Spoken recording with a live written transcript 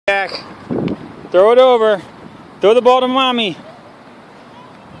Throw it over. Throw the ball to mommy.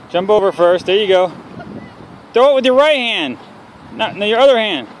 Jump over first. There you go. Throw it with your right hand. Not your other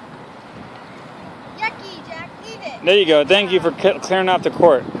hand. Yucky, Jack. Leave it. There you go. Thank you for clearing off the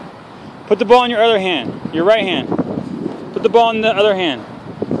court. Put the ball in your other hand. Your right hand. Put the ball in the other hand.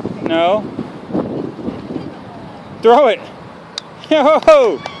 No. Throw it.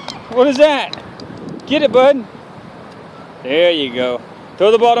 Yo! What is that? Get it, bud. There you go.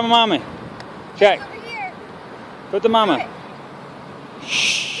 Throw the ball to mommy. Jack. Over here. Put the mama.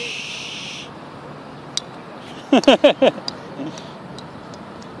 Shh. Throw it.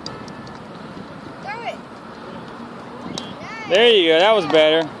 There you go. That was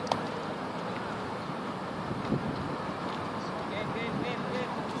better.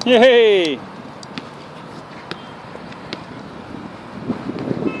 Yay!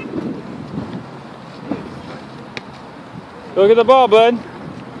 Go get the ball, bud.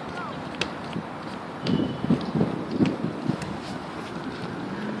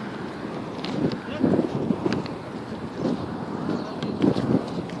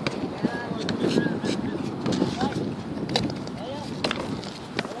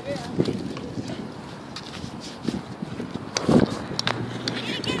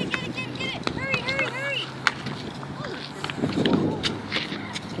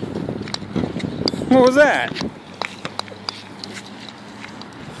 What was that?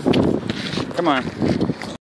 Come on.